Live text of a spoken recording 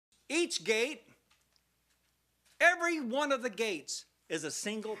Each gate, every one of the gates is a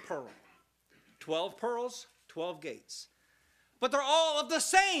single pearl. 12 pearls, 12 gates. But they're all of the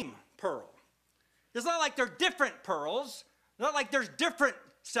same pearl. It's not like they're different pearls. It's not like there's different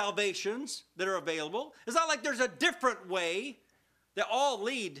salvations that are available. It's not like there's a different way. They all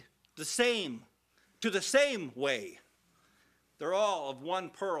lead to the same way. They're all of one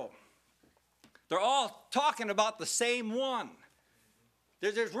pearl. They're all talking about the same one.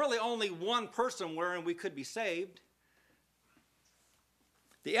 There's really only one person wherein we could be saved.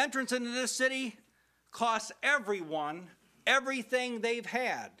 The entrance into this city costs everyone everything they've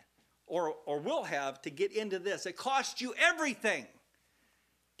had or will have to get into this. It costs you everything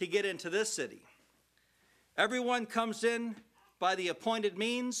to get into this city. Everyone comes in by the appointed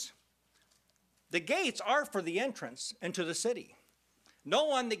means. The gates are for the entrance into the city. No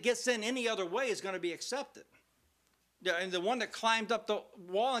one that gets in any other way is going to be accepted. And the one that climbed up the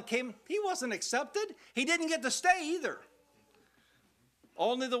wall and came, he wasn't accepted. He didn't get to stay either.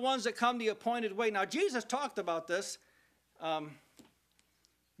 Only the ones that come the appointed way. Now, Jesus talked about this.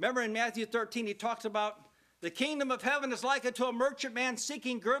 Remember in Matthew 13, he talks about the kingdom of heaven is like unto a merchant man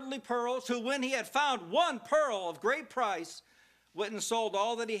seeking girdly pearls, who when he had found one pearl of great price, went and sold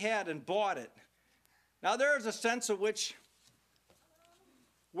all that he had and bought it. Now, there is a sense in which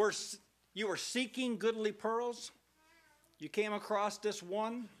you were seeking goodly pearls. You came across this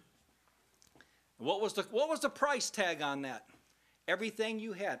one. What was the price tag on that? Everything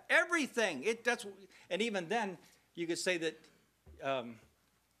you had. Everything. And even then, you could say that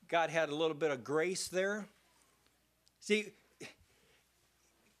God had a little bit of grace there. See,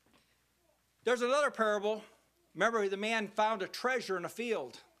 there's another parable. Remember, the man found a treasure in a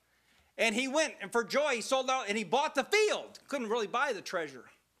field. And he went, and for joy, he sold out, and he bought the field. Couldn't really buy the treasure.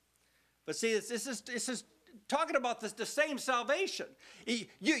 But see, this is talking about the same salvation.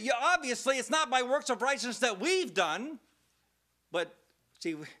 You obviously, it's not by works of righteousness that we've done, but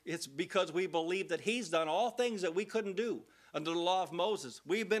see, it's because we believe that he's done all things that we couldn't do under the law of Moses.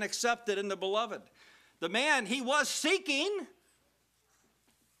 We've been accepted in the beloved. The man, he was seeking,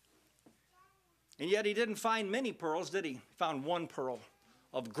 and yet he didn't find many pearls, did he? He found one pearl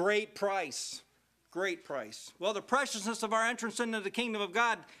of great price. Great price. Well, the preciousness of our entrance into the kingdom of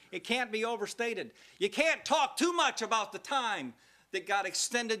God, it can't be overstated. You can't talk too much about the time that God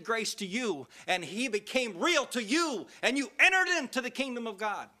extended grace to you and he became real to you and you entered into the kingdom of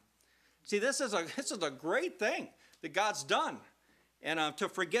God. See, this is a great thing that God's done. And to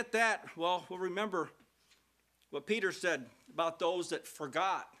forget that, well, we'll remember what Peter said about those that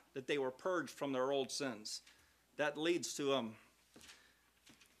forgot that they were purged from their old sins. That leads to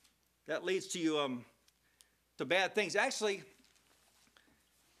to bad things. Actually,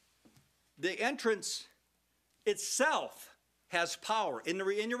 the entrance itself has power in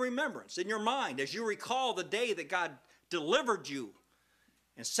your remembrance, in your mind, as you recall the day that God delivered you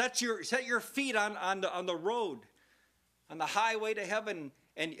and set your feet on the road, on the highway to heaven,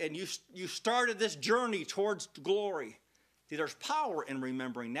 and you started this journey towards glory. See, there's power in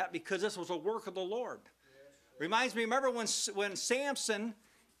remembering that because this was a work of the Lord. Reminds me, remember when Samson,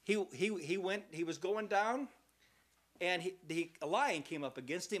 he was going down, and a lion came up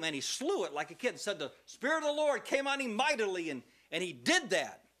against him, and he slew it like a kid. And said the Spirit of the Lord came on him mightily, and he did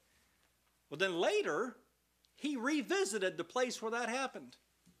that. Well, then later, he revisited the place where that happened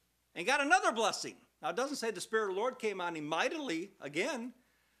and got another blessing. Now, it doesn't say the Spirit of the Lord came on him mightily again,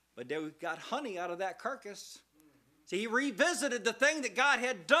 but they got honey out of that carcass. See, he revisited the thing that God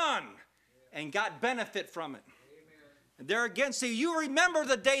had done and got benefit from it. And there again, see, you remember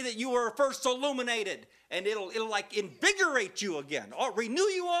the day that you were first illuminated, and it'll like invigorate you again, or renew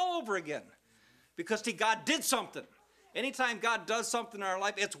you all over again. Because, see, God did something. Anytime God does something in our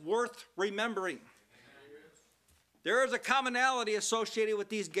life, it's worth remembering. There is a commonality associated with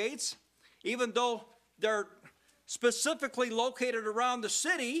these gates. Even though they're specifically located around the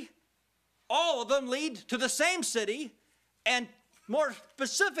city, all of them lead to the same city, and more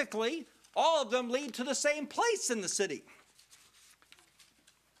specifically, all of them lead to the same place in the city.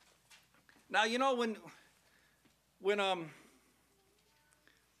 Now, you know, when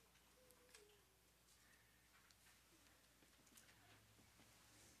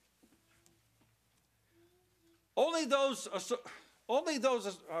only those,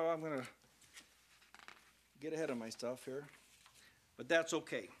 I'm going to get ahead of my stuff here, but that's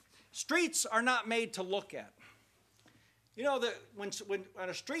okay. Streets are not made to look at. You know that when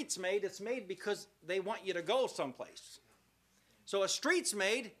a street's made, it's made because they want you to go someplace. So a street's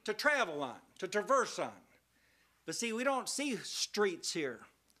made to travel on, to traverse on. But see, we don't see streets here.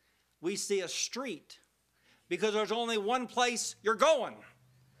 We see a street because there's only one place you're going.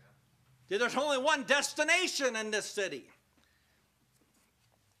 There's only one destination in this city.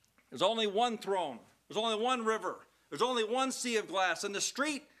 There's only one throne. There's only one river. There's only one sea of glass. And the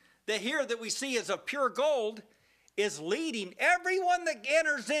street that we see is of pure gold is leading everyone that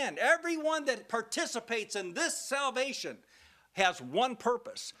enters in, everyone that participates in this salvation has one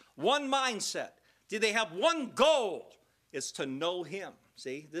purpose, one mindset. They have one goal, is to know him.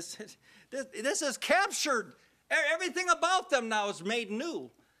 See, this is captured. Everything about them now is made new,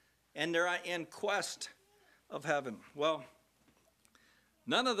 and they're in quest of heaven. Well,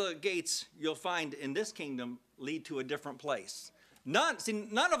 none of the gates you'll find in this kingdom lead to a different place. None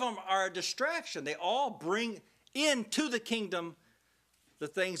of them are a distraction. They all bring into the kingdom the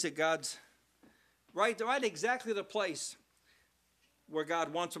things that God's right exactly the place where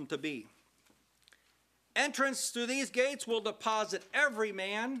God wants them to be. Entrance through these gates will deposit every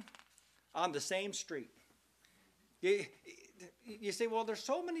man on the same street. You say, well, there's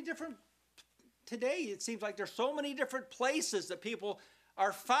so many different, today it seems like there's so many different places that people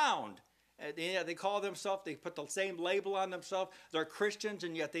are found. They call themselves, they put the same label on themselves. They're Christians,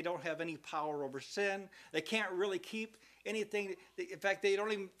 and yet they don't have any power over sin. They can't really keep anything. In fact, they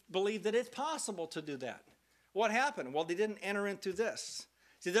don't even believe that it's possible to do that. What happened? Well, they didn't enter into this.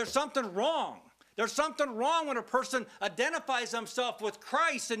 See, there's something wrong. There's something wrong when a person identifies himself with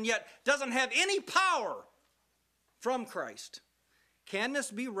Christ and yet doesn't have any power from Christ. Can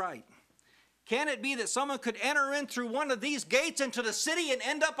this be right? Can it be that someone could enter in through one of these gates into the city and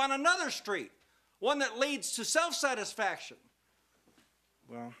end up on another street, one that leads to self-satisfaction?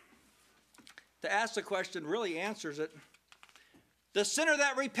 Well, to ask the question really answers it. The sinner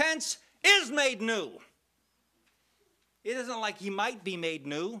that repents is made new. It isn't like he might be made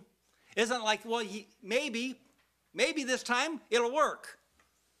new. It isn't like, well, maybe this time it'll work.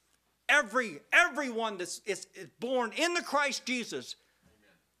 Everyone that is born in the Christ Jesus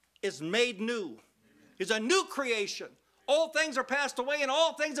is made new. He's a new creation. Old things are passed away and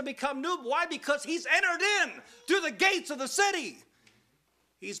all things have become new. Why? Because he's entered in through the gates of the city.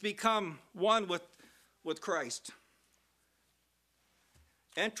 He's become one with Christ.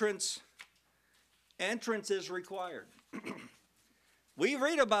 Entrance is required. We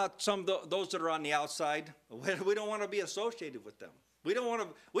read about some of those that are on the outside. We don't want to be associated with them. In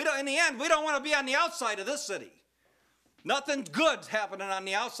the end, we don't want to be on the outside of this city. Nothing good's happening on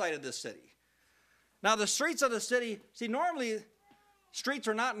the outside of this city. Now, the streets of the city, see, normally streets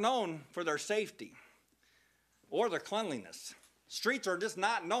are not known for their safety or their cleanliness. Streets are just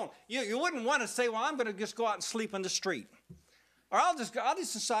not known. You wouldn't want to say, well, I'm going to just go out and sleep in the street. Or I'll just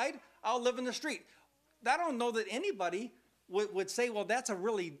decide I'll live in the street. I don't know that anybody would say, well, that's a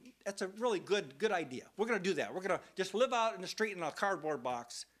really good idea. We're going to do that. We're going to just live out in the street in a cardboard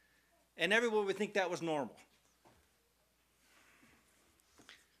box. And everyone would think that was normal.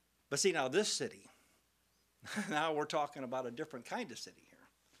 But see, now this city, now we're talking about a different kind of city here.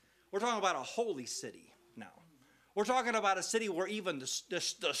 We're talking about a holy city now. We're talking about a city where even the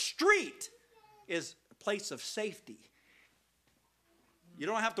street is a place of safety. You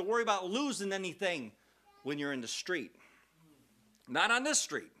don't have to worry about losing anything when you're in the street. Not on this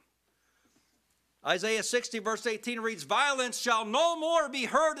street. Isaiah 60 verse 18 reads, violence shall no more be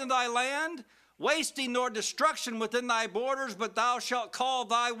heard in thy land, wasting nor destruction within thy borders, but thou shalt call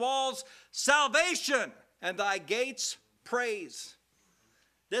thy walls salvation and thy gates praise.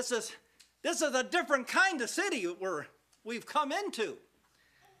 This is a different kind of city where we've come into.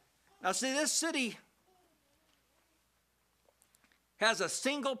 Now see, this city has a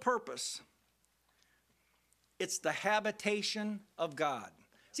single purpose. It's the habitation of God.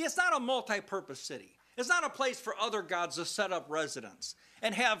 See, it's not a multi-purpose city. It's not a place for other gods to set up residence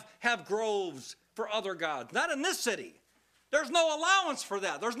and have groves for other gods. Not in this city. There's no allowance for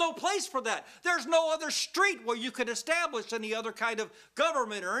that. There's no place for that. There's no other street where you could establish any other kind of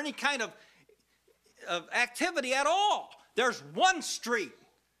government or any kind of activity at all. There's one street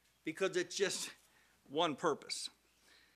because it's just one purpose.